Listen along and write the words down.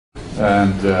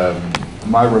And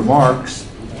my remarks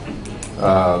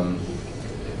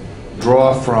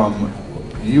draw from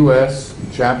US,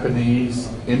 Japanese,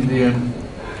 Indian,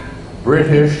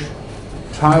 British,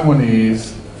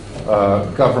 Taiwanese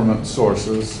government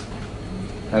sources,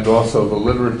 and also the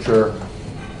literature,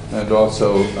 and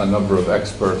also a number of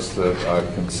experts that I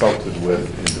consulted with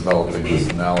in developing this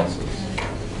analysis.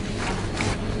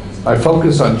 I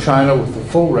focus on China with the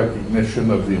full recognition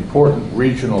of the important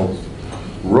regional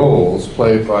roles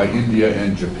played by India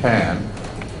and Japan,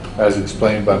 as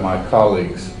explained by my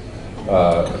colleagues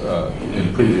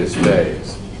in previous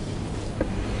days.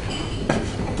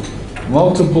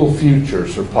 Multiple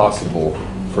futures are possible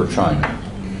for China.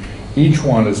 Each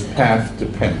one is path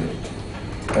dependent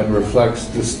and reflects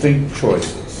distinct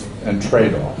choices and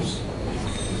trade-offs.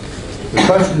 The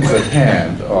questions at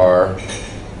hand are,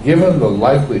 given the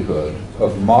likelihood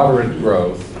of moderate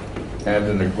growth and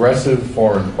an aggressive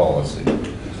foreign policy,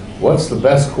 what's the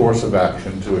best course of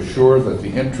action to assure that the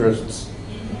interests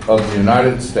of the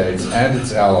United States and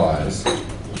its allies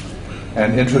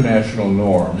and international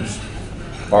norms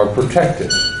are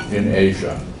protected in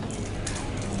Asia?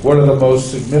 What are the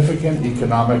most significant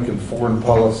economic and foreign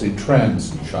policy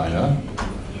trends in China?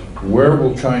 Where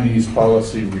will Chinese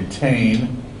policy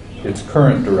retain its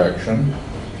current direction?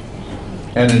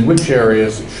 And in which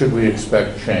areas should we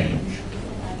expect change?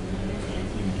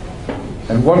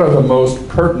 And what are the most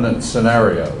pertinent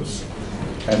scenarios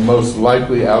and most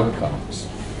likely outcomes?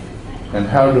 And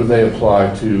how do they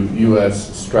apply to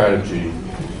U.S. strategy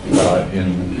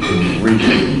in the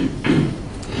region?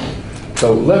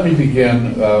 So let me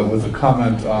begin with a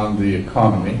comment on the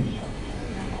economy,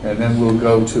 and then we'll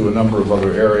go to a number of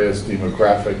other areas,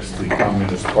 demographics, the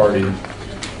Communist Party,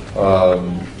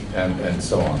 and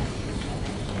so on.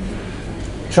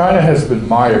 China has been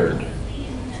mired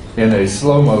in a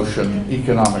slow-motion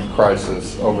economic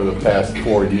crisis over the past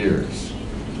 4 years.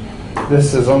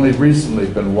 This has only recently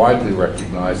been widely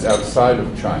recognized outside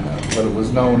of China, but it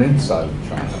was known inside of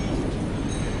China.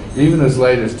 Even as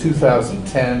late as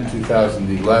 2010,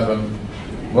 2011,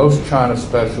 most China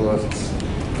specialists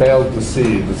failed to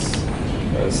see this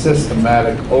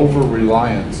systematic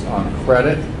over-reliance on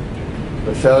credit,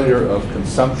 the failure of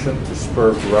consumption to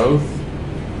spur growth,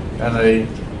 and a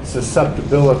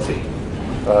susceptibility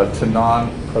to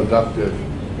non-productive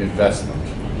investment.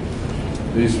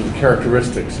 These are the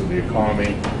characteristics of the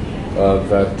economy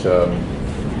that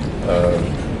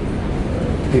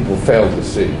people fail to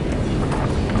see.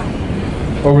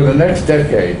 Over the next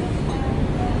decade,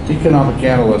 economic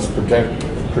analysts project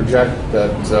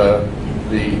that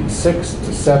the 6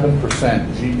 to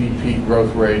 7% GDP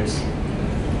growth rates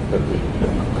that the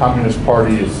Communist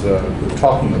Party is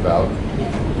talking about,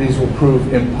 these will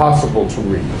prove impossible to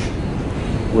reach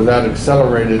without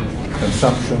accelerated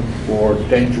consumption or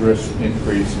dangerous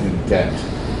increase in debt.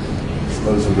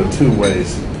 Those are the two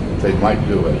ways that they might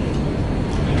do it.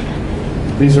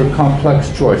 These are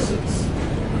complex choices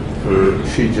for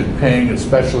Xi Jinping,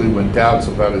 especially when doubts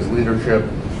about his leadership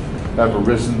have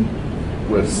arisen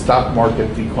with stock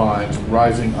market declines,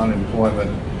 rising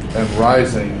unemployment, and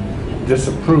rising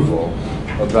disapproval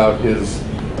about his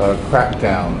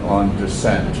crackdown on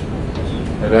dissent.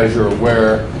 And as you're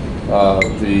aware,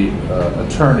 the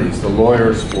attorneys, the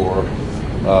lawyers for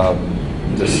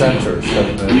dissenters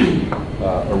have been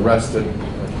arrested,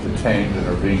 detained, and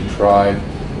are being tried.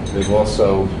 They've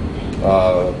also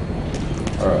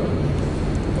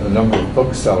a number of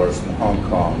booksellers in Hong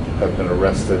Kong have been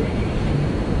arrested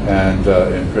and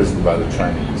imprisoned by the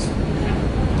Chinese.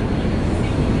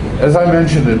 As I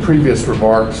mentioned in previous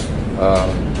remarks,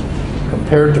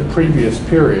 compared to previous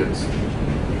periods,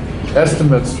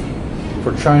 estimates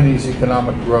for Chinese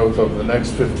economic growth over the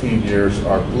next 15 years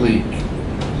are bleak.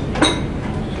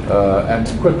 And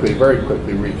to quickly, very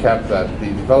quickly recap that, the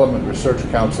Development Research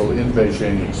Council in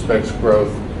Beijing expects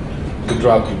growth to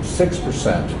drop to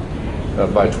 6%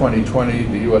 by 2020.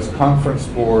 The U.S. Conference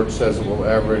Board says it will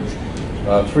average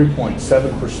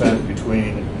 3.7%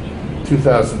 between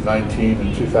 2019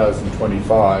 and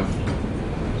 2025.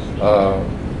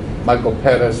 Michael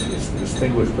Pettis, a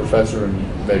distinguished professor in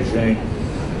Beijing,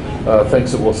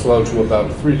 thinks it will slow to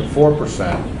about 3 to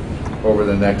 4% over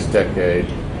the next decade.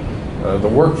 The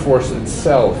workforce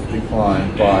itself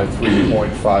declined by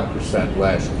 3.5%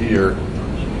 last year,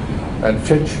 and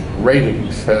Fitch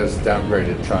Ratings has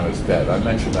downgraded China's debt. I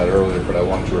mentioned that earlier, but I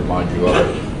want to remind you of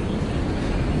it.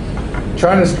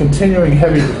 China's continuing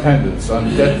heavy dependence on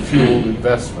debt-fueled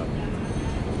investment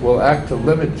will act to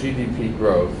limit GDP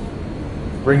growth,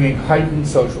 bringing heightened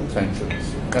social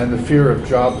tensions and the fear of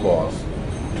job loss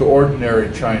to ordinary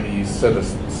Chinese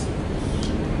citizens.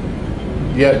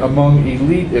 Yet among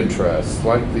elite interests,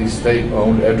 like the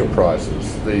state-owned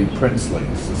enterprises, the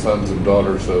princelings, the sons and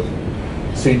daughters of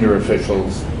senior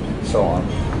officials, so on,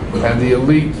 and the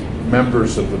elite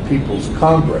members of the People's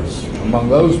Congress, among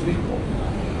those people,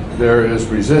 there is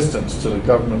resistance to the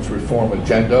government's reform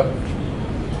agenda,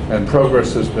 and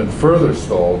progress has been further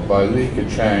stalled by Li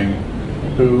Keqiang,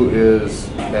 who is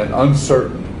an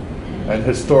uncertain and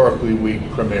historically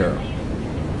weak premier.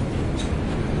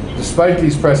 Despite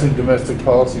these pressing domestic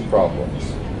policy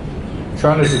problems,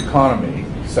 China's economy,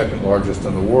 second largest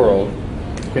in the world,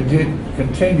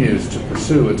 continues to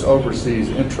pursue its overseas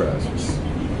interests.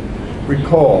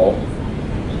 Recall,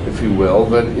 if you will,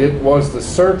 that it was the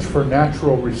search for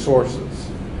natural resources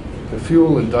to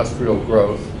fuel industrial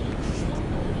growth,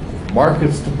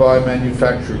 markets to buy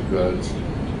manufactured goods,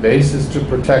 bases to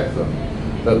protect them,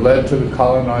 that led to the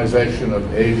colonization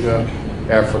of Asia,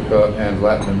 Africa, and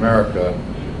Latin America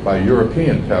by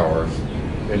European powers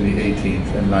in the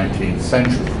 18th and 19th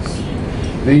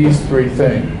centuries. These three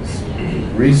things,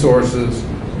 resources,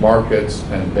 markets,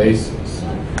 and bases,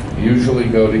 usually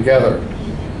go together.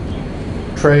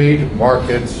 Trade,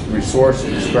 markets, resource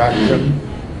extraction,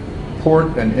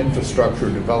 port and infrastructure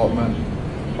development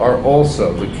are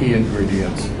also the key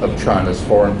ingredients of China's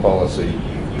foreign policy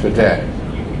today.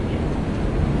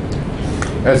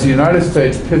 As the United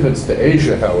States pivots to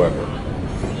Asia, however,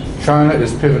 China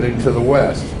is pivoting to the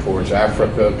west, towards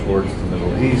Africa, towards the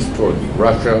Middle East, towards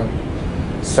Russia,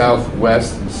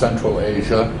 Southwest and Central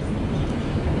Asia,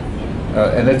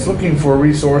 and it's looking for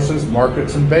resources,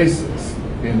 markets, and bases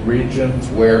in regions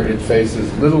where it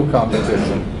faces little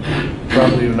competition from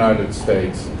the United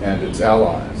States and its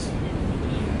allies.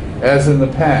 As in the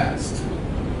past,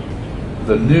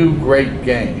 the new great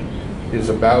game is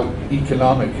about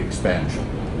economic expansion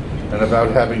and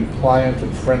about having pliant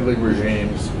and friendly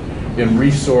regimes in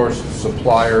resource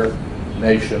supplier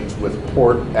nations with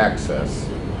port access.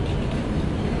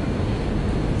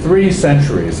 3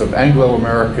 centuries of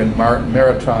Anglo-American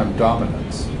maritime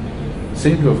dominance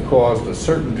seem to have caused a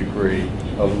certain degree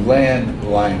of land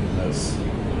blindness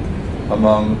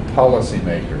among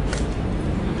policymakers.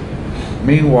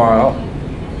 Meanwhile,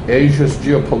 Asia's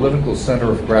geopolitical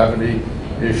center of gravity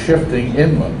is shifting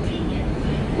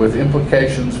inland, with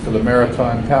implications for the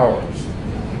maritime powers.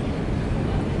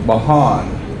 Mahan,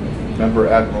 remember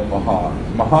Admiral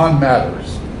Mahan? Mahan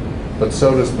matters, but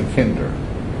so does Mackinder.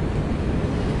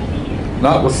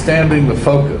 Notwithstanding the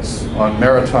focus on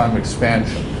maritime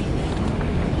expansion,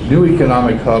 new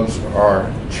economic hubs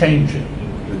are changing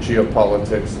the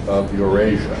geopolitics of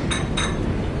Eurasia.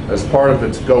 As part of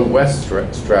its Go West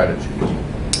strategy,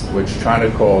 which China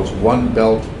calls One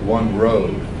Belt, One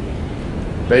Road,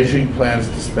 Beijing plans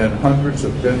to spend hundreds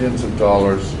of billions of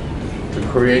dollars to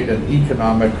create an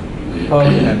economic hub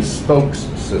and spokes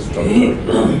system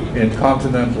in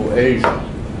continental Asia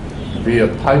via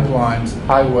pipelines,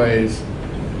 highways,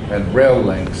 and rail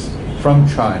links from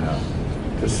China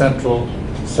to Central,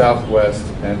 Southwest,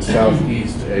 and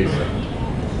Southeast Asia.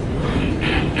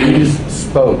 These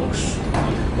spokes,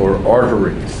 or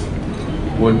arteries,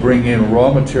 would bring in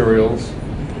raw materials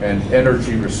and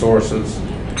energy resources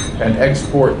and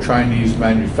export Chinese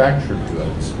manufactured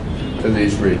goods to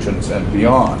these regions and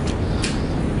beyond.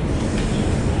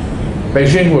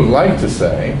 Beijing would like to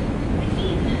say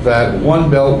that One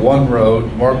Belt, One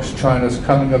Road marks China's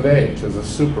coming of age as a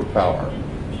superpower.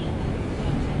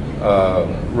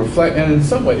 And in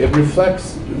some way,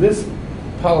 this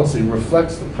policy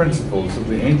reflects the principles of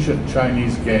the ancient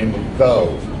Chinese game of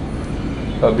Go,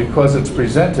 because it's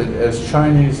presented as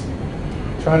China's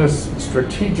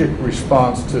strategic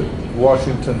response to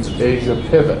Washington's Asia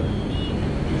pivot.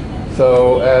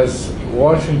 So as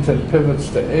Washington pivots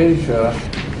to Asia,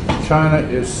 China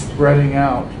is spreading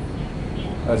out,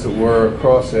 as it were,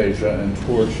 across Asia and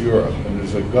towards Europe, and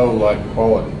there's a Go-like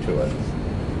quality to it.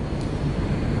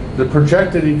 The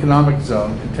projected economic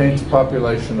zone contains a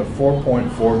population of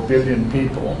 4.4 billion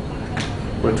people,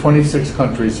 with 26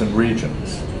 countries and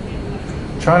regions.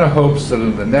 China hopes that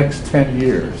in the next 10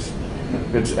 years,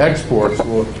 its exports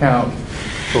will account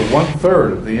for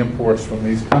 1/3 of the imports from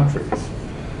these countries,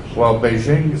 while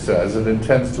Beijing says it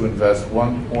intends to invest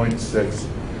 $1.6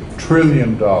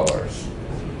 trillion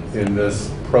in this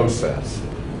process.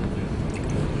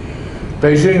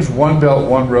 Beijing's One Belt,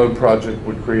 One Road project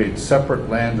would create separate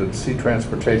land and sea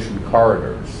transportation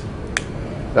corridors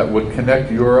that would connect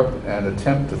Europe and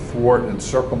attempt to thwart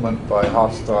encirclement by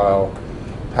hostile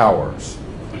powers.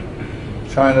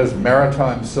 China's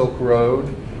Maritime Silk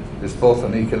Road is both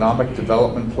an economic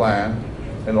development plan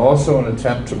and also an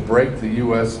attempt to break the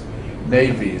U.S.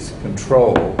 Navy's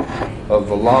control of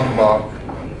the Lombok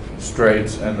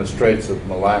Straits and the Straits of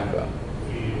Malacca.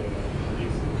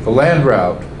 The land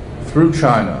route through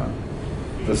China,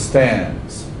 the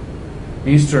Stans,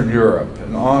 Eastern Europe,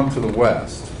 and on to the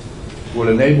west would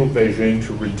enable Beijing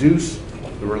to reduce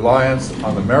the reliance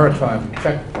on the maritime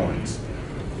checkpoints,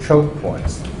 choke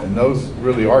points, and those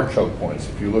really are choke points.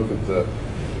 If you look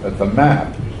at the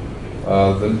map,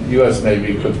 the U.S.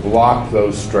 Navy could block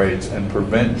those straits and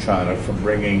prevent China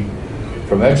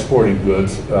from exporting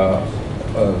goods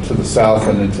to the south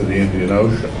and into the Indian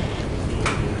Ocean.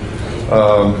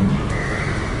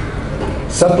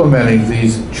 Supplementing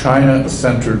these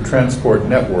China-centered transport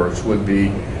networks would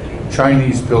be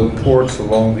Chinese-built ports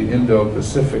along the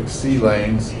Indo-Pacific sea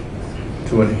lanes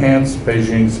to enhance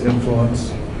Beijing's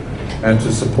influence and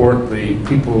to support the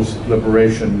People's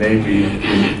Liberation Navy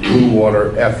Blue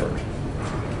Water effort.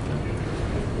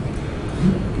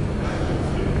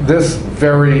 This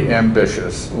very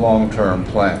ambitious long-term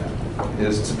plan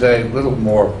is today little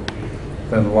more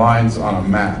than lines on a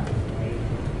map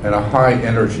and a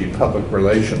high-energy public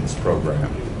relations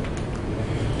program.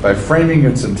 By framing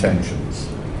its intentions,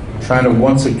 China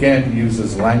once again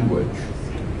uses language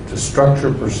to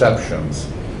structure perceptions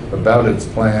about its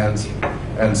plans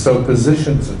and so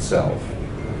positions itself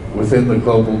within the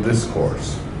global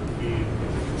discourse.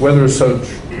 Whether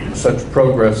such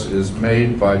progress is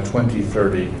made by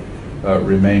 2030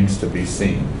 remains to be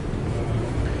seen.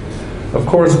 Of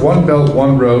course, One Belt,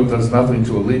 One Road does nothing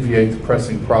to alleviate the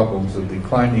pressing problems of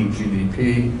declining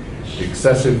GDP,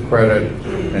 excessive credit,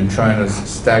 and China's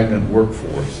stagnant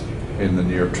workforce in the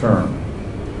near term.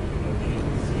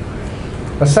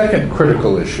 A second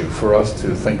critical issue for us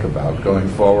to think about going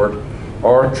forward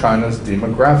are China's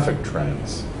demographic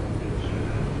trends.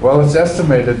 While it's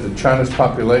estimated that China's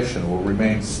population will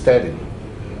remain steady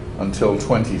until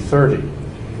 2030,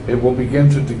 it will begin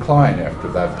to decline after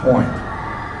that point.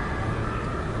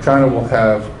 China will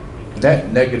have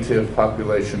net negative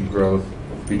population growth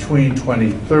between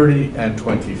 2030 and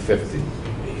 2050.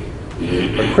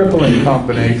 A crippling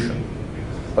combination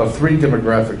of three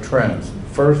demographic trends.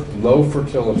 First, low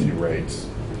fertility rates.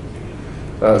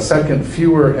 Second,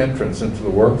 fewer entrants into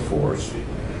the workforce.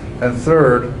 And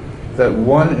third, that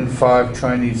 1 in 5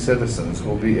 Chinese citizens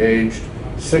will be aged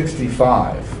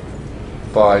 65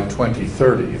 by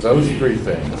 2030. Those three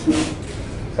things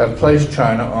have placed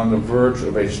China on the verge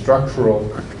of a structural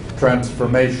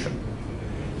transformation,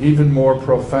 even more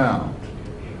profound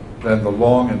than the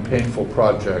long and painful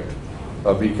project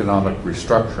of economic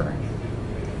restructuring.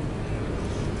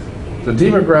 The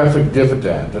demographic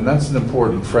dividend, and that's an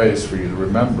important phrase for you to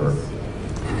remember,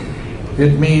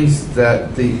 it means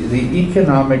that the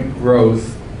economic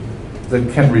growth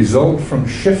that can result from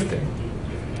shifting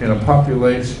in a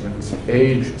population's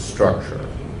age structure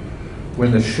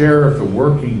when the share of the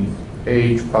working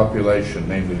age population,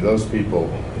 namely those people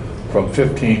from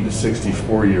 15 to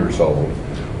 64 years old,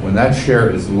 when that share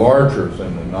is larger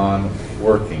than the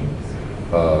non-working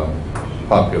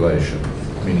population,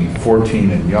 meaning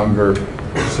 14 and younger,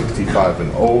 65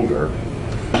 and older,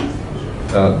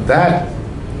 that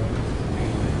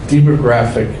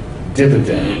demographic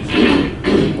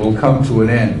dividend will come to an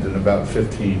end in about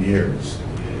 15 years.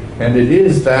 And it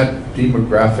is that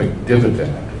demographic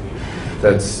dividend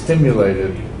that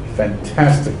stimulated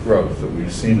fantastic growth that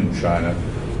we've seen in China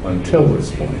until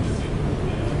this point.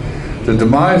 The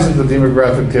demise of the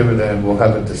demographic dividend will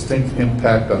have a distinct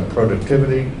impact on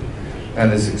productivity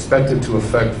and is expected to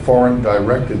affect foreign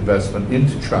direct investment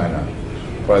into China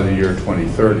by the year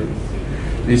 2030.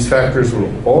 These factors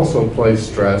will also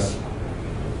place stress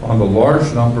on the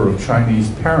large number of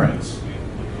Chinese parents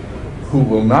who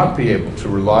will not be able to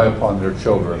rely upon their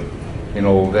children in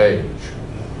old age.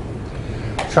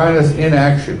 China's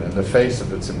inaction in the face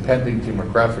of its impending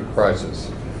demographic crisis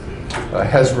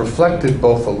has reflected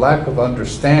both a lack of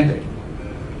understanding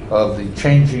of the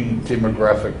changing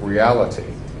demographic reality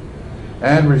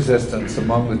and resistance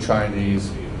among the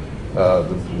Chinese,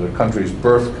 the country's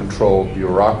birth control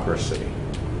bureaucracy,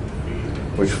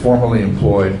 which formerly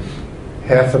employed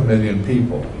 500,000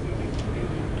 people.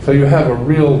 So you have a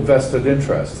real vested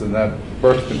interest in that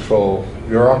birth control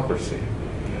bureaucracy.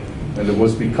 And it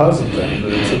was because of them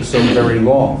that it took so very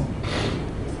long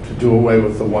to do away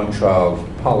with the one-child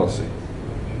policy.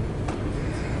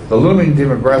 The looming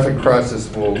demographic crisis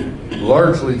will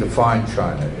largely define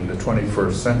China in the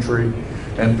 21st century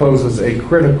and poses a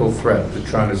critical threat to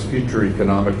China's future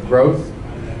economic growth,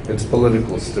 its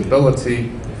political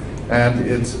stability, and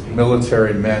its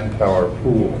military manpower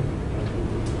pool,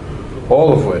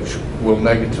 all of which will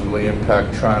negatively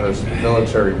impact China's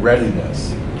military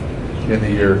readiness in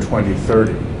the year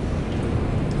 2030.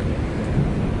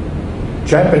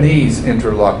 Japanese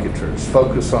interlocutors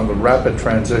focus on the rapid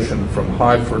transition from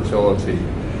high fertility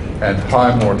and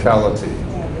high mortality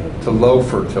to low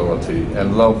fertility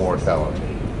and low mortality.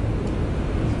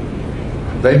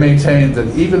 They maintain that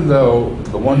even though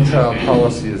the one-child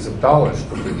policy is abolished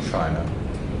within China,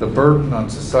 the burden on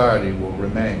society will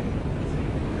remain.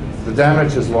 The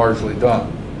damage is largely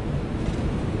done.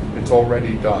 It's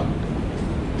already done.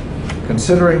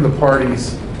 Considering the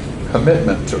party's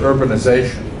commitment to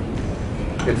urbanization,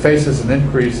 it faces an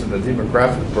increase in the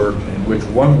demographic burden in which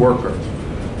one worker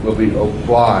will be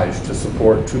obliged to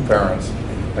support 2 parents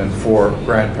and 4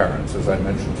 grandparents, as I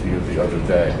mentioned to you the other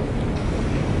day.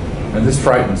 And this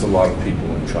frightens a lot of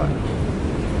people in China.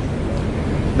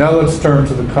 Now let's turn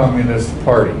to the Communist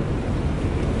Party.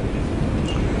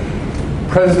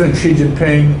 President Xi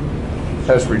Jinping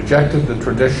has rejected the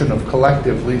tradition of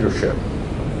collective leadership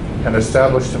and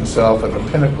established himself at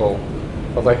the pinnacle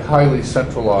of a highly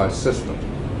centralized system.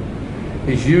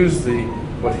 He's used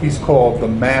what he's called the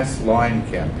mass line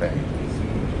campaign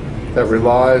that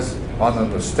relies on the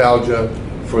nostalgia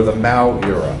for the Mao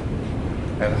era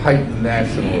and heightened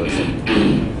nationalism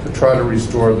to try to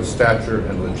restore the stature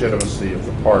and legitimacy of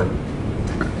the party.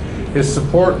 His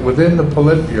support within the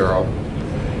Politburo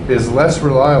is less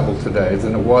reliable today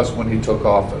than it was when he took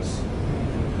office.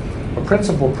 A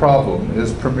principal problem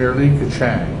is Premier Li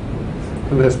Keqiang,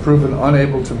 who has proven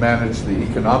unable to manage the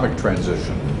economic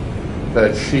transition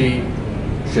that Xi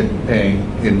Jinping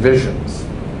envisions,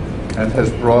 and has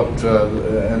brought,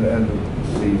 and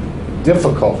the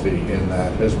difficulty in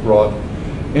that has brought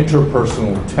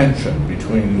interpersonal tension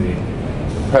between the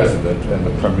president and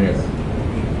the premier.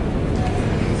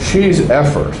 Xi's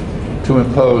effort to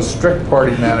impose strict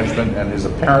party management and his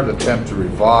apparent attempt to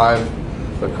revive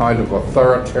the kind of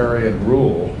authoritarian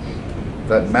rule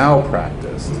that Mao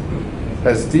practiced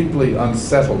has deeply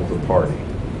unsettled the party.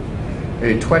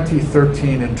 A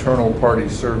 2013 internal party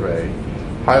survey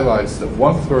highlights that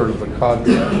 1/3 of the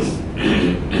cadres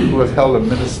who have held a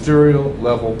ministerial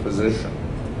level position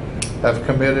have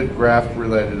committed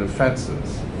graft-related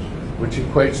offenses, which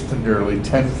equates to nearly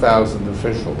 10,000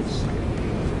 officials.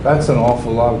 That's an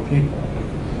awful lot of people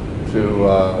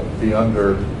to be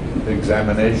under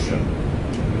examination.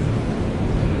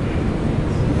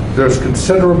 There's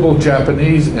considerable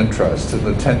Japanese interest in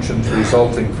the tensions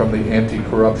resulting from the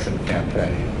anti-corruption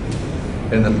campaign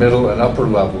in the middle and upper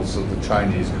levels of the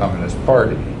Chinese Communist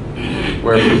Party,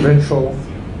 where provincial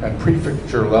and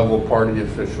prefecture level party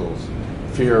officials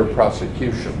fear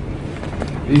prosecution.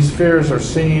 These fears are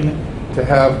seen to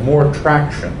have more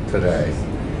traction today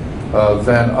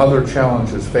than other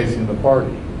challenges facing the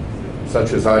party,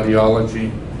 such as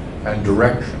ideology and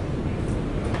direction.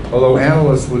 Although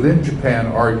analysts within Japan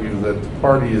argue that the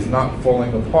party is not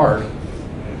falling apart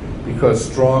because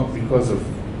of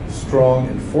strong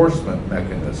enforcement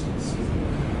mechanisms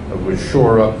which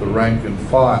shore up the rank and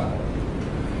file,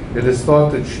 it is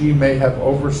thought that Xi may have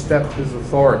overstepped his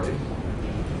authority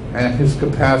and his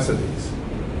capacities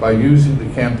by using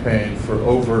the campaign for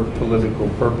overt political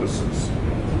purposes.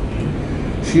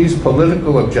 Xi's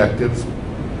political objectives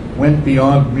went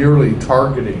beyond merely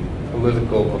targeting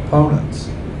political opponents.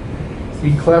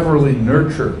 He cleverly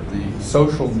nurtured the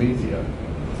social media,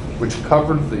 which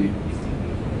covered the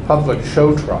public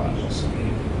show trials,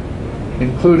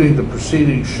 including the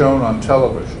proceedings shown on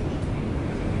television,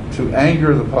 to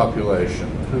anger the population,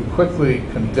 who quickly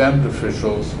condemned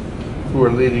officials who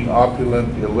were leading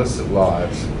opulent, illicit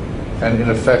lives, and in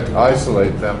effect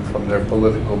isolate them from their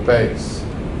political base.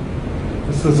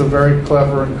 This was a very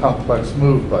clever and complex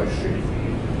move by Xi.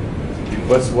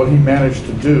 What he managed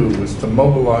to do was to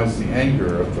mobilize the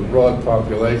anger of the broad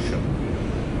population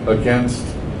against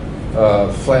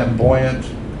flamboyant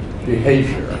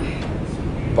behavior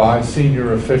by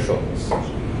senior officials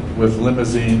with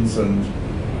limousines and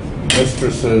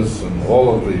mistresses and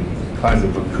all of the kind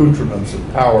of accoutrements of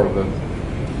power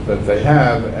that they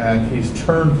have, and he's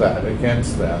turned that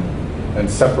against them and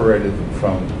separated them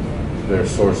from their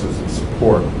sources of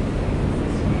support.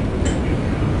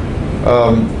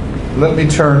 Let me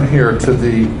turn here to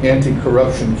the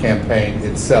anti-corruption campaign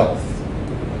itself.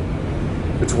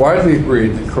 It's widely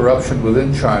agreed that corruption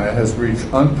within China has reached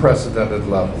unprecedented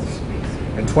levels.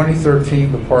 In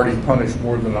 2013, the party punished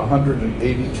more than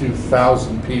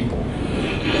 182,000 people,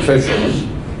 officials,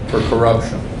 for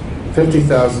corruption,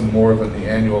 50,000 more than the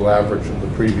annual average of the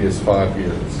previous 5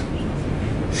 years.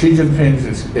 Xi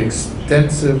Jinping's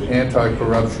extensive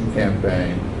anti-corruption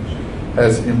campaign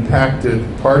has impacted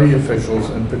party officials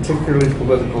and particularly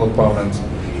political opponents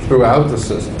throughout the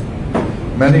system,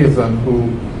 many of them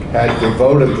who had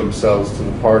devoted themselves to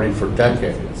the party for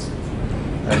decades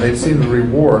and they've seen the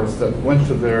rewards that went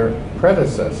to their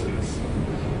predecessors,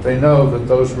 they know that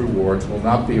those rewards will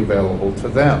not be available to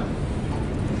them.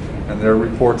 And there are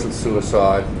reports of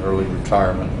suicide and early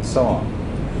retirement and so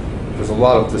on. There's a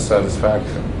lot of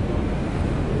dissatisfaction.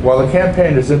 While the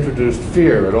campaign has introduced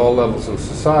fear at all levels of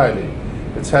society,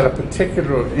 it's had a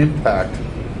particular impact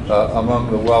among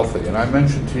the wealthy. And I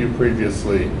mentioned to you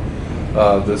previously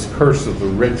this curse of the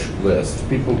rich list.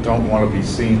 People don't want to be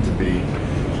seen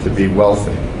to be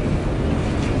wealthy.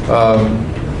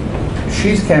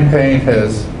 Xi's campaign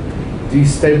has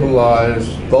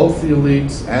destabilized both the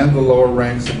elites and the lower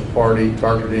ranks of the party,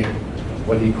 targeting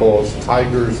what he calls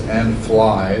tigers and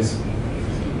flies,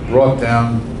 brought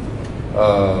down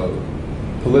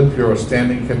Politburo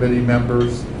Standing Committee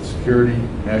members,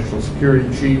 National Security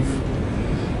Chief,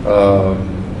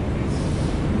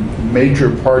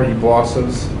 major party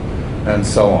bosses, and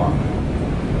so on.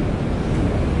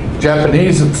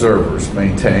 Japanese observers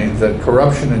maintain that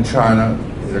corruption in China,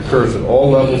 it occurs at all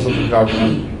levels of the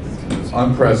government, it's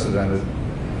unprecedented,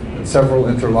 and several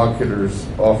interlocutors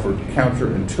offered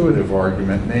counterintuitive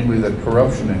argument, namely that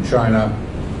corruption in China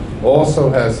also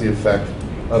has the effect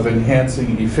of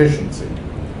enhancing efficiency.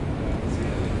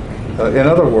 In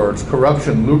other words,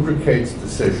 corruption lubricates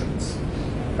decisions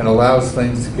and allows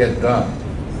things to get done.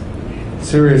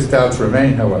 Serious doubts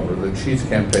remain, however, that Xi's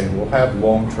campaign will have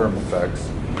long-term effects,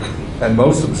 and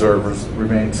most observers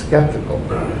remain skeptical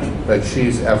that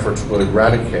Xi's efforts will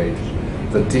eradicate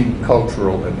the deep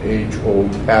cultural and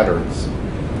age-old patterns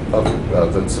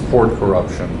that support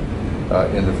corruption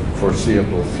in the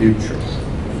foreseeable future.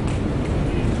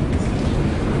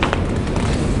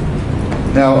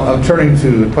 Now, I'm turning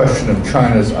to the question of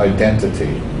China's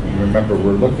identity. Remember,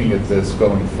 we're looking at this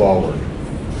going forward.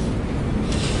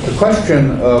 The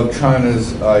question of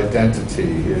China's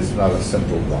identity is not a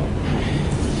simple one.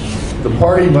 The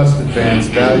party must advance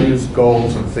values,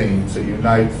 goals, and themes that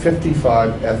unite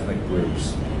 55 ethnic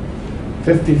groups,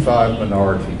 55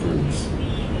 minority groups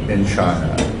in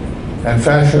China, and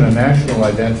fashion a national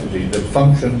identity that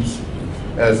functions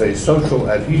as a social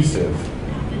adhesive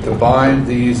to bind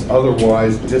these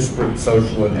otherwise disparate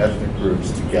social and ethnic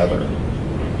groups together.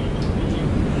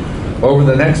 Over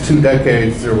the next 2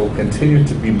 decades, there will continue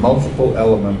to be multiple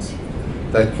elements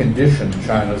that condition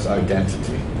China's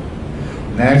identity.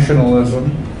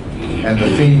 Nationalism and the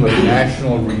theme of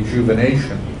national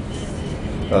rejuvenation,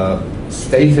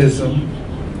 statism,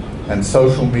 and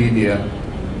social media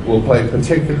will play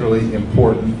particularly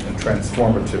important and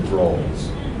transformative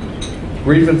roles.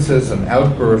 Grievances and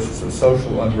outbursts of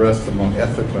social unrest among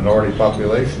ethnic minority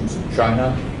populations in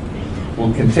China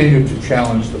will continue to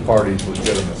challenge the party's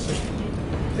legitimacy,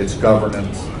 its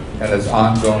governance, and its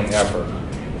ongoing effort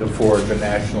to forge a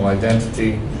national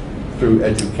identity through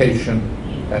education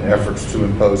and efforts to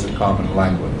impose a common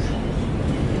language.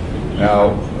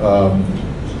 Now,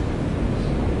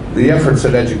 the efforts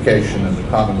at education and the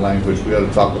common language, we ought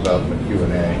to talk about in the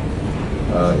Q&A,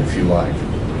 if you like.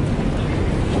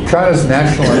 China's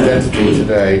national identity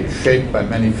today is shaped by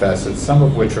many facets, some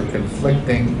of which are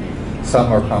conflicting,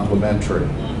 some are complementary.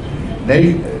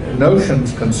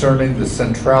 Notions concerning the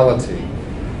centrality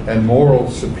and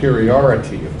moral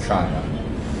superiority of China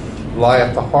lie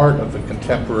at the heart of the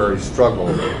contemporary struggle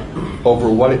over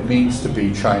what it means to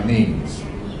be Chinese.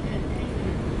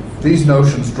 These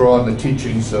notions draw on the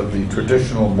teachings of the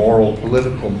traditional moral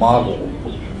political model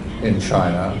in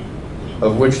China,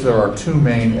 of which there are 2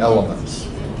 main elements.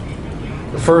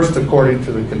 The first, according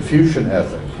to the Confucian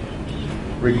ethic,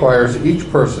 requires each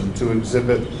person to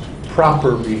exhibit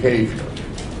proper behavior,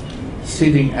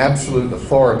 ceding absolute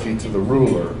authority to the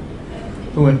ruler,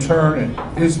 who in turn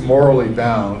is morally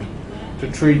bound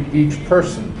to treat each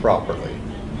person properly.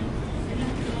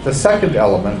 The second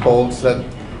element holds that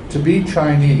to be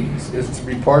Chinese is to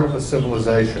be part of a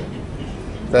civilization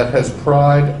that has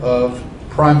pride of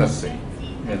primacy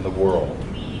in the world.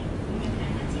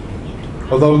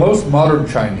 Although most modern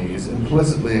Chinese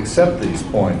implicitly accept these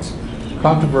points,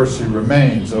 controversy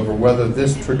remains over whether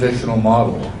this traditional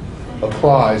model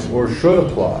applies or should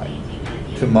apply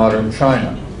to modern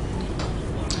China.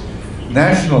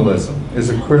 Nationalism is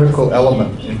a critical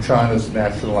element in China's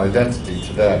national identity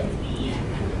today.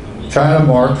 China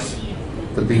marks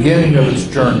the beginning of its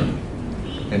journey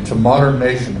into modern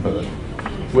nationhood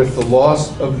with the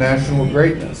loss of national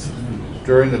greatness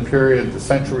during the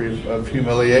century of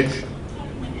humiliation.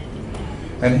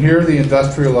 And here the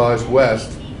industrialized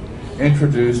West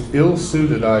introduced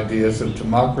ill-suited ideas of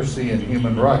democracy and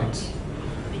human rights,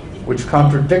 which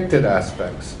contradicted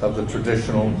aspects of the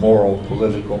traditional moral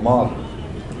political model.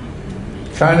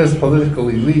 China's political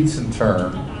elites, in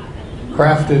turn,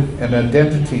 crafted an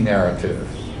identity narrative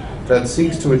that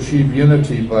seeks to achieve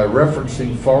unity by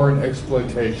referencing foreign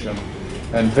exploitation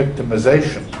and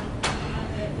victimization,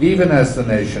 even as the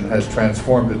nation has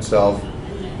transformed itself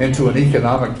into an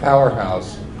economic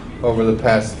powerhouse over the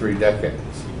past 3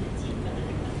 decades.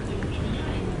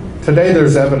 Today,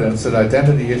 there's evidence that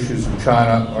identity issues in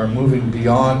China are moving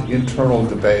beyond internal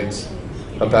debates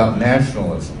about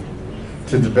nationalism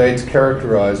to debates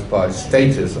characterized by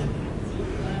statism.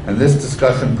 And this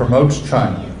discussion promotes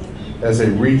China as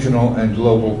a regional and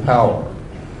global power,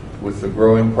 with the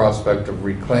growing prospect of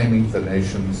reclaiming the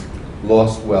nation's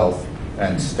lost wealth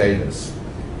and status.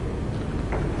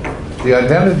 The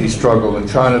identity struggle in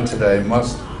China today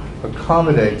must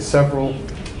accommodate several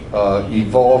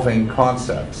evolving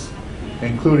concepts,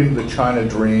 including the China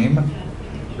dream,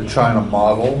 the China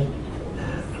model,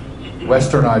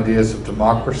 Western ideas of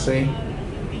democracy,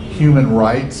 human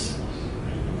rights,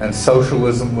 and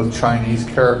socialism with Chinese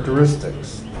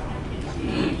characteristics.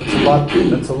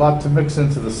 It's a lot to mix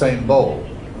into the same bowl.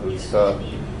 It's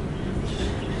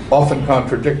often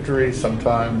contradictory,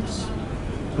 sometimes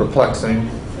perplexing.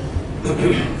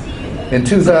 In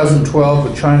 2012,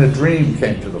 the China dream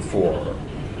came to the fore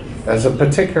as a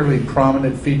particularly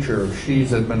prominent feature of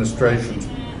Xi's administration's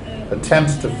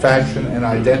attempts to fashion an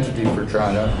identity for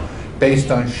China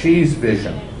based on Xi's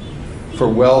vision for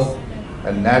wealth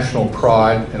and national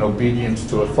pride and obedience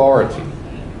to authority.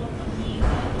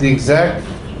 The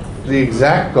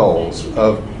exact goals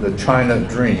of the China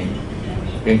dream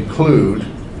include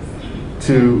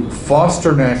to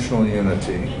foster national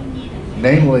unity,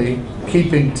 namely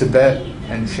keeping Tibet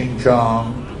and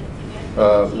Xinjiang,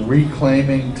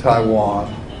 reclaiming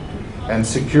Taiwan, and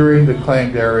securing the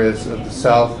claimed areas of the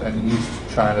South and East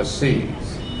China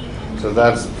Seas. So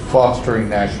that's fostering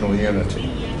national unity.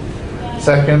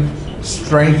 Second,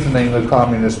 strengthening the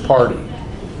Communist Party.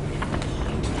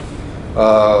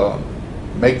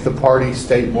 Make the party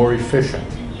state more efficient,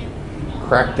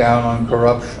 crack down on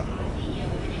corruption,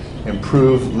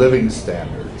 improve living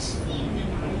standards,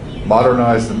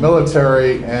 modernize the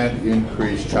military, and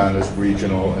increase China's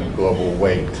regional and global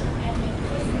weight.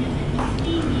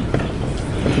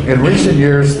 In recent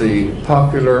years, the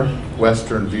popular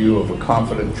Western view of a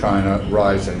confident China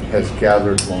rising has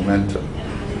gathered momentum.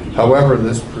 However,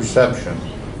 this perception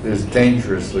is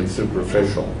dangerously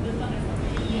superficial.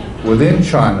 Within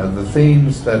China, the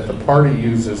themes that the party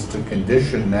uses to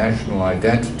condition national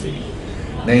identity,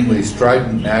 namely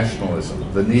strident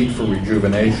nationalism, the need for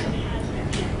rejuvenation,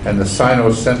 and the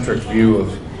Sinocentric view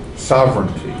of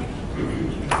sovereignty,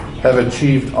 have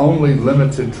achieved only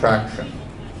limited traction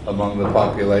among the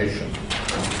population.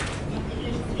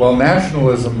 While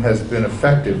nationalism has been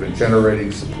effective in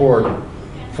generating support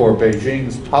for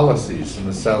Beijing's policies in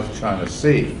the South China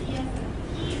Sea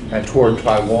and toward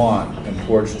Taiwan and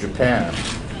towards Japan,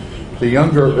 the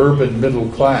younger urban middle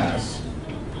class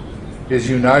is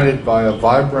united by a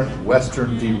vibrant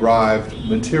Western-derived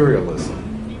materialism.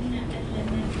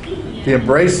 The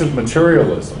embrace of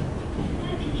materialism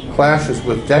clashes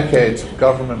with decades of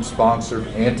government-sponsored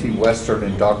anti-Western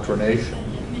indoctrination,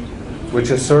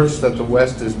 which asserts that the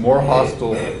West is more a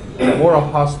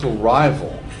hostile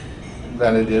rival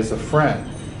than it is a friend.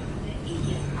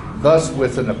 Thus,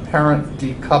 with an apparent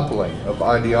decoupling of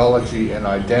ideology and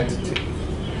identity,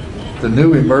 the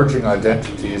new emerging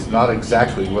identity is not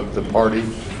exactly what the party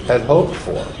had hoped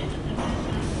for.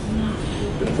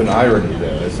 Bit of an irony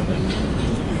there, isn't it?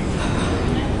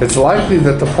 It's likely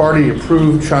that the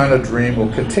party-approved China dream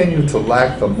will continue to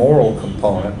lack the moral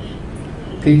component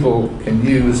people can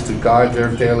use to guide their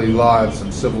daily lives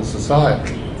in civil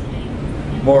society.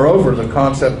 Moreover, the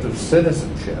concept of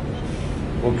citizenship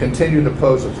will continue to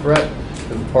pose a threat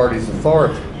to the party's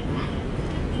authority,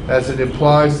 as it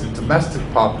implies that domestic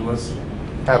populace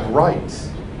have rights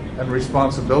and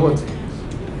responsibilities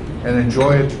and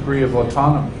enjoy a degree of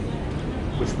autonomy,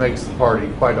 which makes the party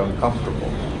quite uncomfortable.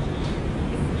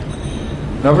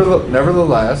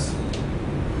 Nevertheless,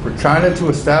 for China to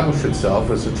establish itself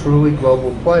as a truly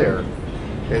global player,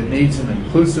 it needs an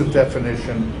inclusive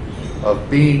definition of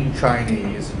being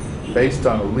Chinese based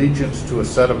on allegiance to a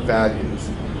set of values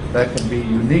that can be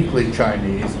uniquely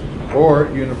Chinese or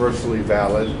universally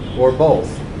valid, or both.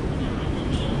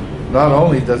 Not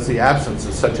only does the absence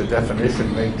of such a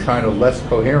definition make China less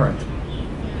coherent,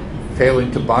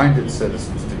 failing to bind its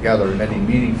citizens together in any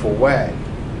meaningful way,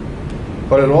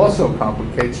 but it also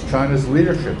complicates China's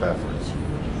leadership efforts,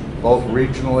 both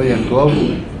regionally and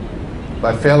globally,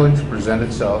 by failing to present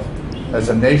itself as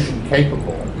a nation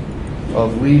capable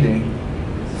of leading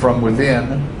from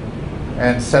within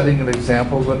and setting an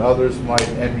example that others might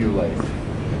emulate.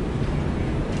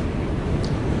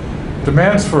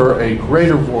 Demands for a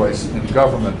greater voice in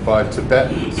government by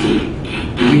Tibetans,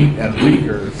 and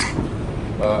Uyghurs,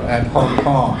 and Hong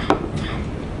Kong,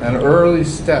 and early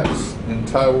steps in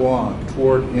Taiwan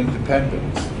toward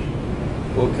independence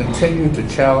will continue to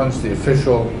challenge the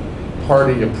official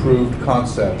party-approved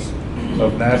concepts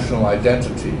of national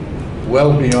identity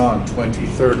well beyond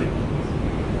 2030.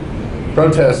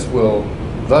 Protests will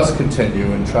thus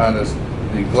continue in China's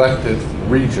neglected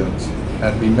regions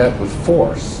and be met with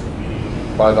force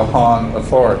by the Han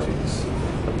authorities,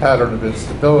 a pattern of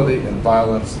instability and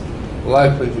violence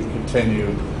likely to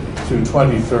continue to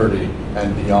 2030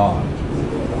 and beyond.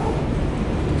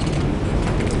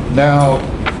 Now,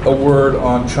 a word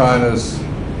on China's,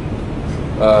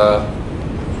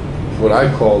 what I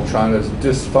call China's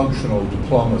dysfunctional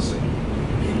diplomacy.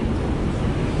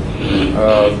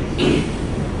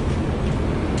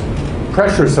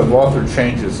 Pressures have authored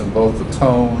changes in both the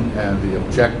tone and the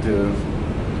objectives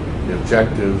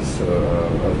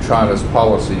of China's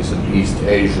policies in East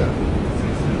Asia,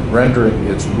 rendering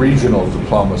its regional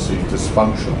diplomacy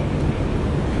dysfunctional.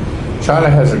 China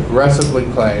has aggressively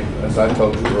claimed, as I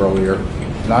told you earlier,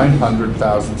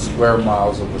 900,000 square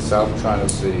miles of the South China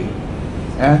Sea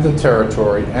and the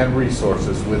territory and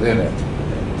resources within it,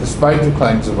 despite the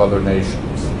claims of other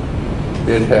nations.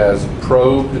 It has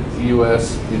probed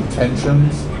U.S.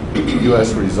 intentions,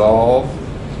 U.S. resolve,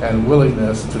 and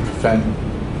willingness to defend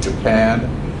Japan,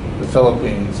 the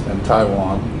Philippines, and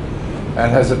Taiwan,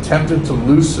 and has attempted to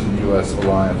loosen U.S.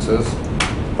 alliances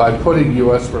by putting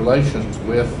U.S. relations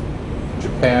with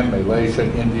Japan, Malaysia,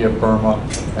 India, Burma,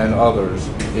 and others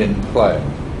in play.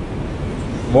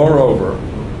 Moreover,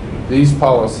 these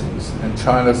policies and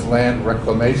China's land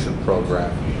reclamation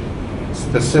program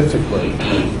specifically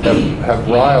have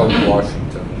riled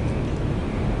Washington,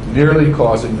 nearly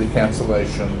causing the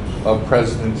cancellation of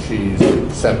President Xi's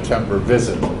September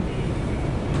visit.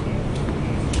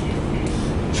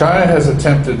 China has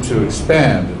attempted to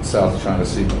expand its South China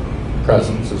Sea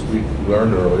presence, as we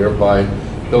learned earlier, by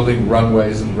building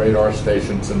runways and radar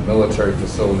stations and military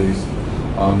facilities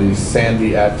on these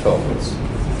sandy atolls.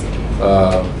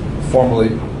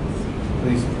 Formerly,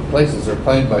 these places are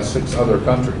claimed by 6 other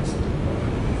countries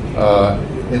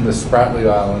in the Spratly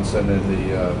Islands and in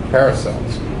the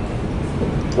Paracels.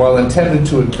 While intended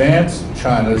to advance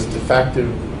China's de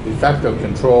facto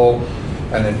control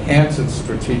and enhance its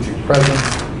strategic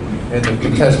presence in the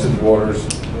contested waters,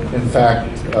 in fact,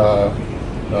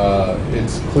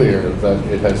 it's clear that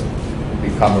it has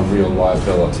become a real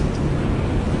liability.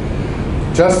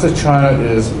 Just as China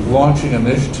is launching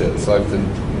initiatives like the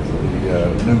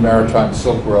new Maritime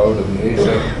Silk Road and the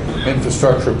Asia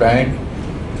Infrastructure Bank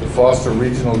to foster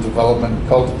regional development and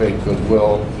cultivate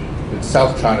goodwill, its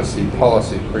South China Sea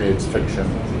policy creates friction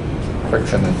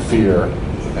and fear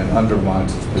and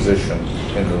undermines its position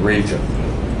in the region.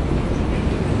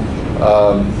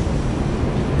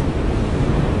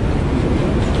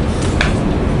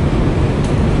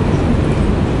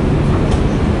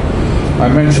 I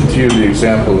mentioned to you the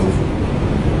example of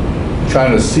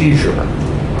China's seizure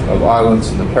of islands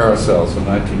in the Paracels in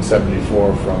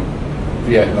 1974 from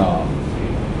Vietnam,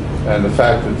 and the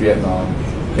fact that Vietnam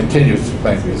continues to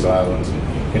claim these islands,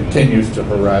 continues to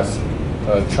harass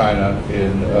China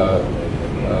in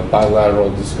bilateral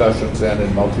discussions and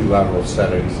in multilateral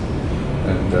settings.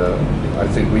 And I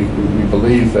think we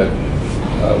believe that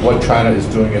what China is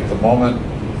doing at the moment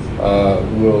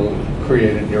will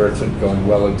create an irritant going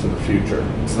well into the future.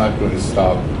 It's not going to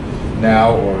stop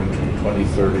now or into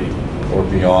 2030 or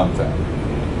beyond that.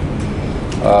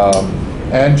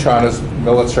 And China's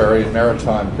military and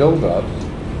maritime buildup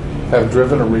have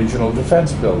driven a regional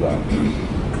defense buildup,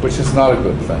 which is not a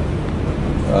good thing.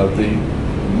 The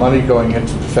money going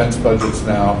into defense budgets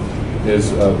now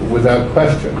is without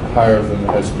question higher than it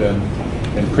has been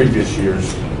in previous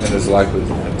years and is likely to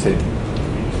continue.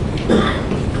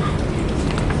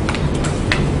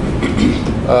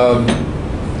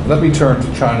 Let me turn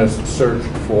to China's search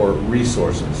for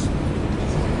resources.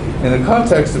 In the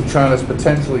context of China's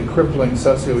potentially crippling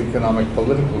socioeconomic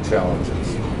political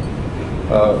challenges,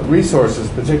 resources,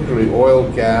 particularly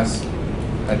oil, gas,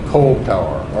 and coal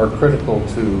power, are critical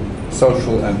to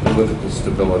social and political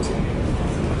stability.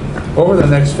 Over the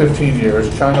next 15 years,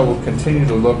 China will continue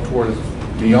to look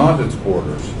beyond its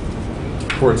borders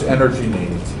for its energy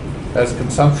needs as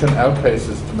consumption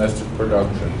outpaces domestic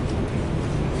production.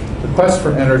 The quest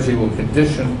for energy will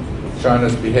condition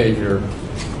China's behavior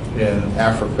in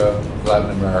Africa,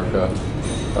 Latin America,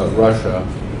 Russia,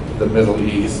 the Middle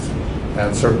East,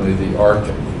 and certainly the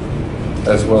Arctic,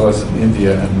 as well as in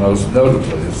India and most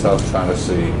notably the South China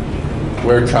Sea,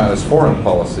 where China's foreign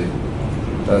policy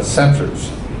centers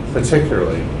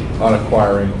particularly on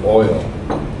acquiring oil.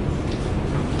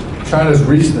 China's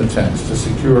recent attempts to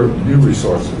secure new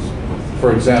resources,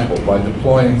 for example, by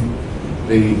deploying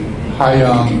the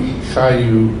Haiyang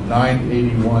Shiyu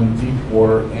 981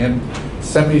 deep-water and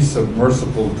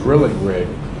semi-submersible drilling rig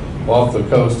off the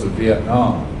coast of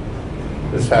Vietnam.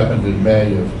 This happened in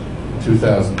May of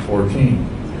 2014.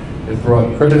 It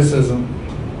brought criticism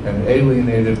and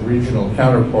alienated regional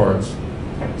counterparts,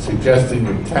 suggesting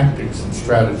that tactics and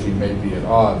strategy may be at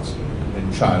odds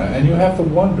in China. And you have to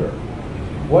wonder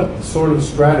what sort of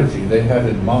strategy they had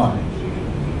in mind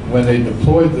when they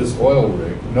deployed this oil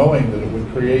rig, knowing that it would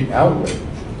create outrage,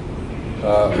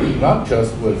 not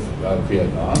just with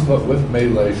Vietnam, but with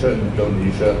Malaysia and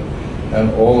Indonesia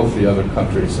and all of the other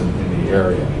countries in the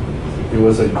area. It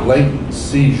was a blatant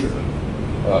seizure,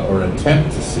 or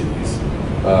attempt to seize,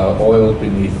 oil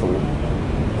beneath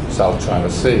the South China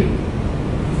Sea.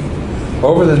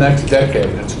 Over the next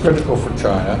decade, it's critical for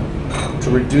China to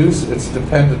reduce its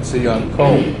dependency on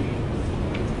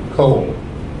coal,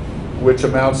 which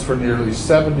amounts for nearly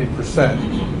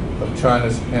 70% of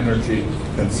China's energy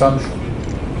consumption.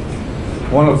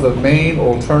 One of the main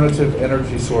alternative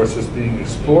energy sources being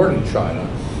explored in China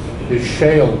is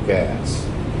shale gas.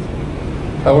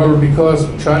 However, because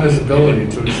China's ability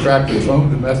to extract its own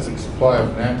domestic supply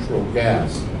of natural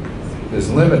gas is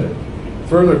limited,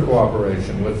 further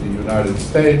cooperation with the United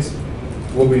States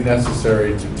will be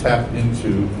necessary to tap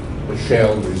into the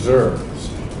shale reserves.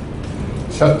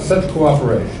 Such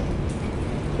cooperation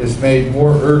is made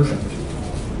more urgent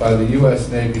by the U.S.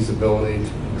 Navy's ability to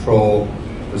control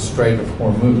the Strait of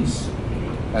Hormuz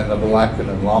and the Malaccan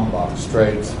and Lombok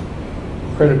Straits,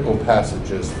 critical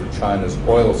passages for China's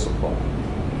oil supply.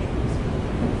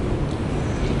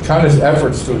 China's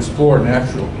efforts to explore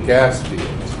natural gas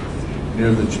fields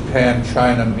near the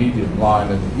Japan-China median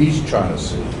line in the East China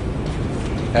Sea,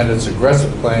 and its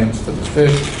aggressive claims to the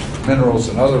fish, minerals,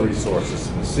 and other resources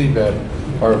in the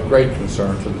seabed are of great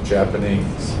concern to the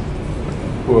Japanese,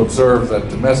 who observe that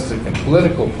domestic and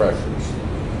political pressures,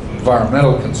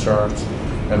 environmental concerns,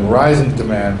 and rising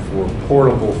demand for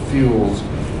portable fuels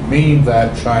mean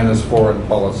that China's foreign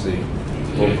policy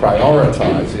will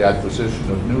prioritize the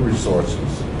acquisition of new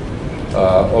resources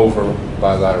over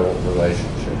bilateral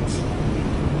relationships.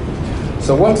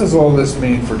 So what does all this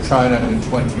mean for China in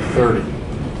 2030?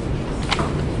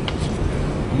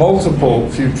 Multiple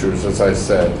futures, as I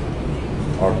said,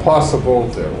 are possible.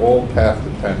 They're all path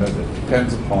dependent. It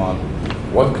depends upon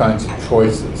what kinds of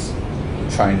choices the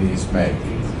Chinese make.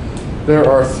 There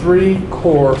are three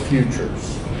core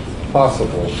futures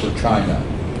possible for China.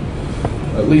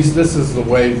 At least this is the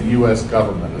way the U.S.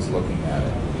 government is looking at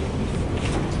it.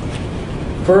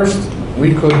 First,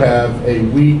 we could have a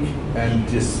weak and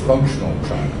dysfunctional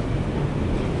China.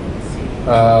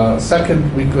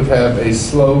 Second, we could have a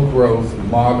slow growth,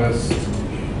 modest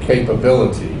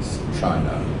capabilities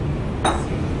China.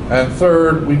 And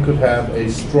third, we could have a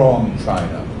strong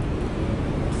China,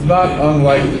 not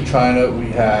unlike the China we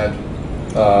had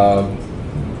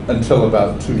until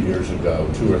about 2 years ago,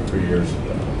 2 or 3 years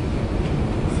ago.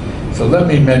 So let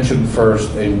me mention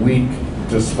first a weak,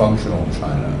 dysfunctional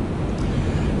China.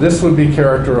 This would be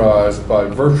characterized by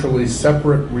virtually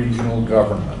separate regional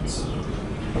governments,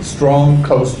 strong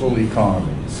coastal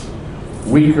economies,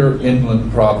 weaker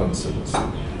inland provinces,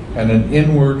 and an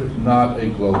inward, not a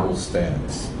global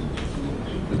stance.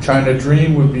 The China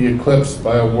dream would be eclipsed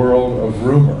by a world of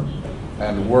rumor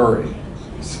and worry,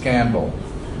 scandal,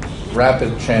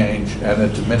 rapid change, and a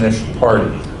diminished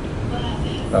party,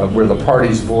 where the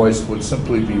party's voice would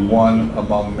simply be one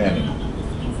among many.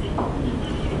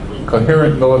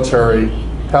 Coherent military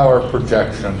power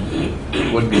projection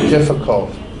would be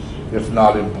difficult, if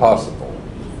not impossible.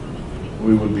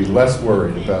 We would be less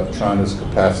worried about China's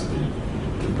capacity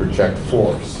to project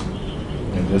force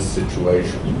in this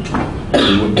situation.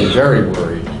 We would be very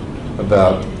worried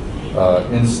about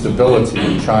instability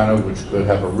in China, which could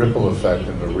have a ripple effect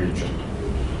in the region.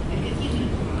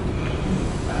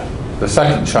 The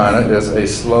second China is a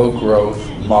slow growth,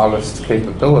 modest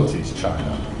capabilities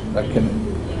China that can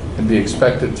be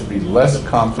expected to be less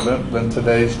confident than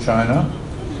today's China,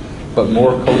 but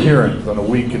more coherent than a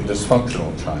weak and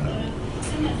dysfunctional China.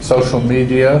 Social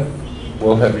media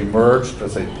will have emerged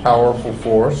as a powerful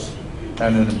force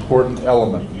and an important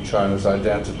element in China's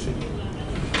identity.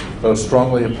 Though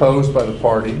strongly opposed by the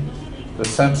party, the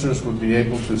censors would be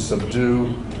able to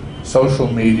subdue social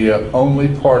media only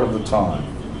part of the time.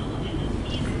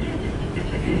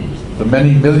 The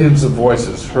many millions of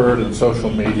voices heard in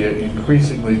social media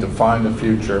increasingly define the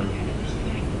future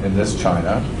in this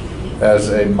China as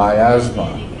a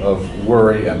miasma of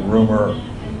worry and rumor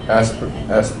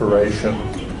aspiration,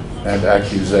 and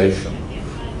accusation.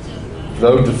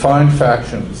 Though defined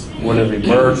factions would have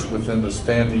emerged within the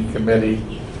Standing Committee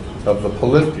of the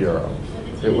Politburo,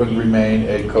 it would remain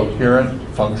a coherent,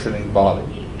 functioning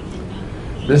body.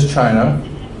 This China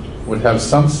would have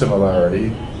some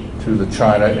similarity to the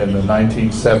China in the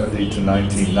 1970 to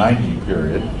 1990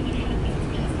 period.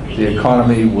 The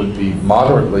economy would be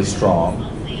moderately strong,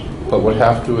 but would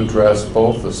have to address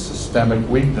both the systemic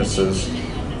weaknesses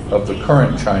of the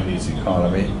current Chinese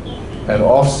economy and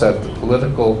offset the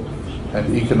political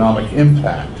and economic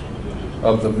impact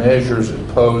of the measures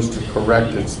imposed to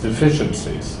correct its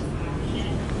deficiencies.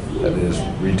 That is,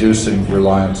 reducing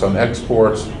reliance on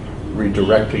exports,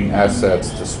 redirecting assets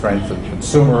to strengthen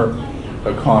consumer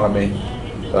economy,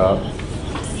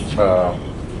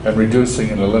 and reducing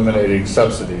and eliminating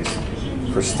subsidies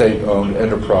for state-owned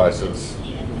enterprises,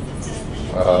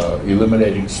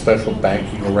 eliminating special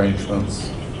banking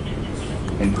arrangements,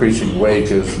 increasing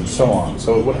wages, and so on.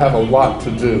 So it would have a lot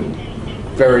to do,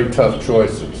 very tough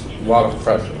choices, a lot of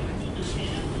pressure.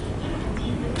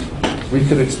 We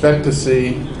could expect to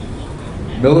see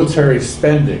military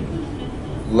spending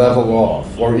level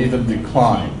off or even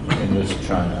decline in this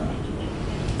China.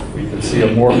 We could see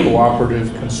a more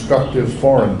cooperative, constructive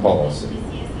foreign policy.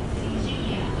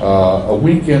 A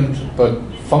weakened but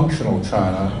functional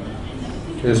China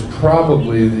is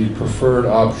probably the preferred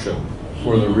option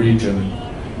for the region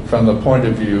from the point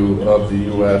of view of the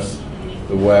U.S.,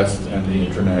 the West, and the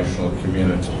international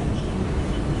community.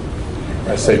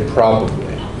 I say probably.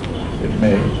 It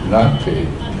may not be,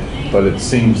 but it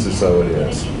seems as though it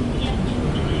is.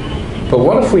 But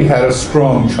what if we had a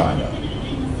strong China?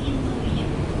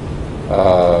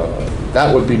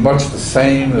 That would be much the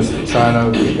same as the China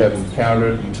we have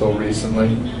encountered until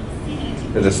recently.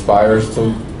 It aspires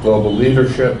to global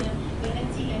leadership.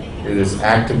 It is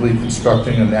actively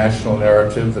constructing a national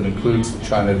narrative that includes the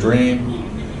China dream.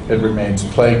 It remains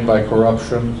plagued by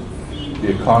corruption.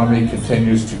 The economy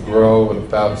continues to grow at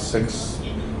about 6,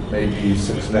 maybe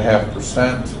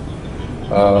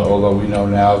 6.5%, although we know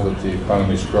now that the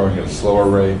economy is growing at a slower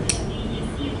rate.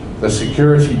 The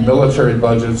security military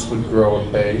budgets would grow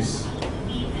apace.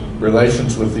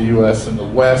 Relations with the U.S. and the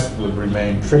West would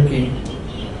remain tricky,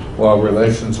 while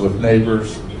relations with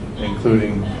neighbors,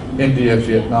 including India,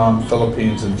 Vietnam,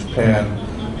 Philippines, and Japan,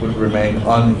 would remain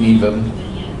uneven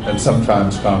and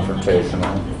sometimes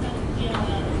confrontational.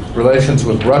 Relations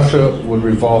with Russia would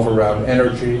revolve around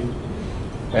energy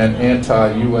and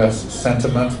anti-U.S.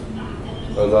 sentiment,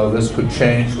 although this could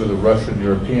change with a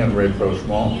Russian-European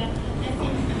rapprochement.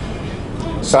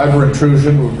 Cyber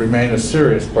intrusion would remain a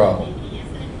serious problem,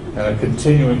 and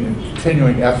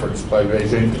continuing efforts by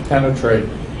Beijing to penetrate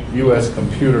U.S.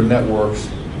 computer networks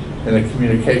in the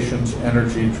communications,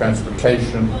 energy,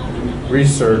 transportation,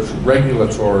 research,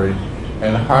 regulatory,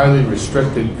 and highly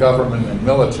restricted government and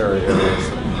military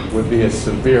areas would be a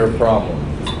severe problem.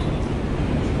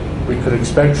 We could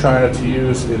expect China to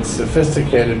use its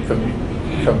sophisticated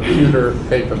computer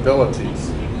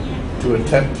capabilities to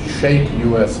attempt to shape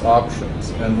U.S.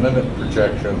 options and limit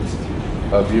projections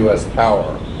of U.S.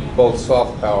 power, both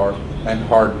soft power and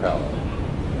hard power.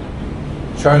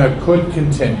 China could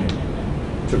continue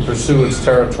to pursue its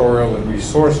territorial and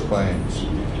resource claims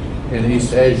in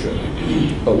East Asia,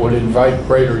 but would invite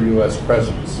greater U.S.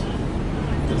 presence.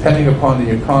 Depending upon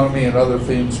the economy and other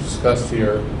themes discussed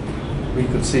here, we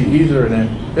could see either an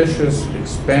ambitious,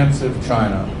 expansive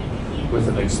China with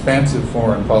an expansive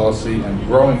foreign policy and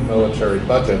growing military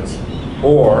budgets,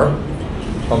 or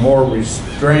a more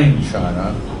restrained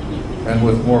China and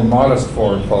with more modest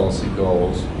foreign policy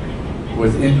goals,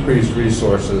 with increased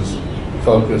resources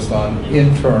focused on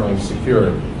internal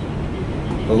security.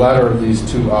 The latter of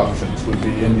these two options would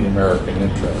be in the American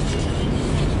interest.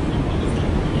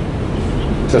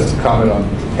 Just to comment on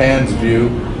Japan's view,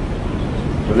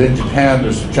 within Japan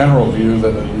there's a general view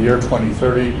that in the year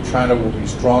 2030 China will be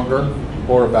stronger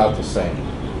or about the same.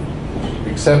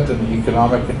 Except in the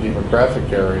economic and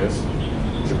demographic areas,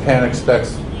 Japan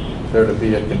expects there to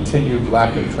be a continued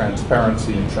lack of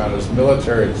transparency in China's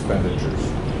military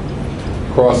expenditures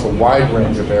across a wide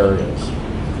range of areas,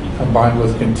 combined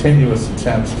with continuous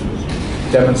attempts to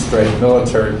demonstrate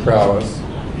military prowess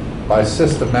by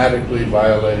systematically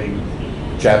violating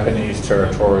Japanese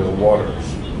territorial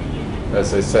waters.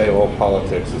 As they say, all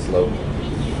politics is local.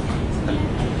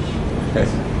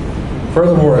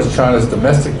 Furthermore, as China's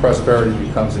domestic prosperity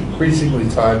becomes increasingly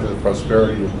tied to the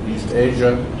prosperity of East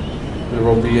Asia, there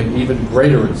will be an even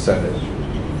greater incentive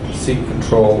to seek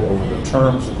control over the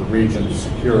terms of the region's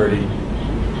security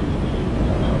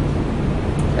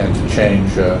and to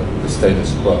change the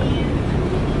status quo.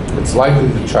 It's likely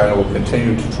that China will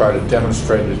continue to try to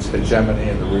demonstrate its hegemony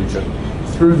in the region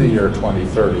through the year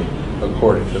 2030,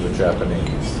 according to the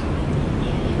Japanese.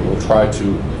 It will try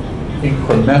to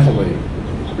incrementally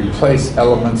replace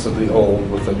elements of the old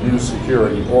with a new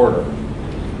security order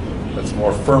that's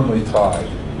more firmly tied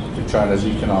to China's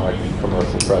economic and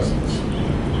commercial presence.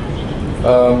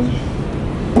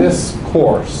 This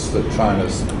course that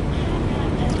China's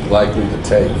likely to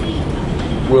take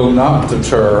will not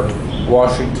deter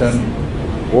Washington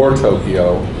or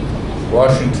Tokyo.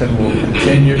 Washington will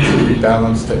continue to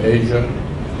rebalance to Asia.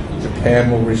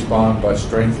 Japan will respond by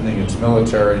strengthening its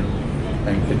military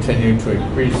and continue to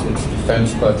increase its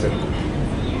defense budget.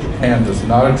 Japan does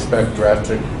not expect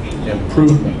drastic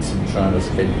improvements in China's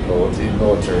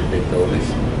military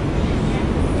capabilities.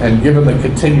 And given the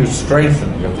continued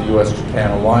strengthening of the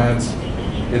U.S.-Japan alliance,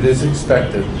 it is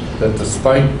expected that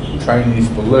despite Chinese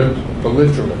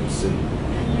belligerency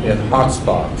in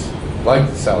hotspots like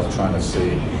the South China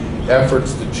Sea,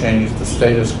 efforts to change the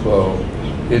status quo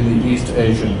in the East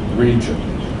Asian region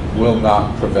will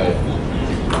not prevail.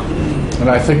 And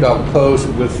I think I'll close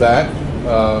with that.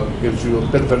 Gives you a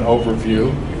bit of an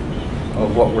overview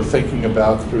of what we're thinking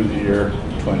about through the year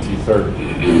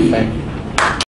 2030. Thank you.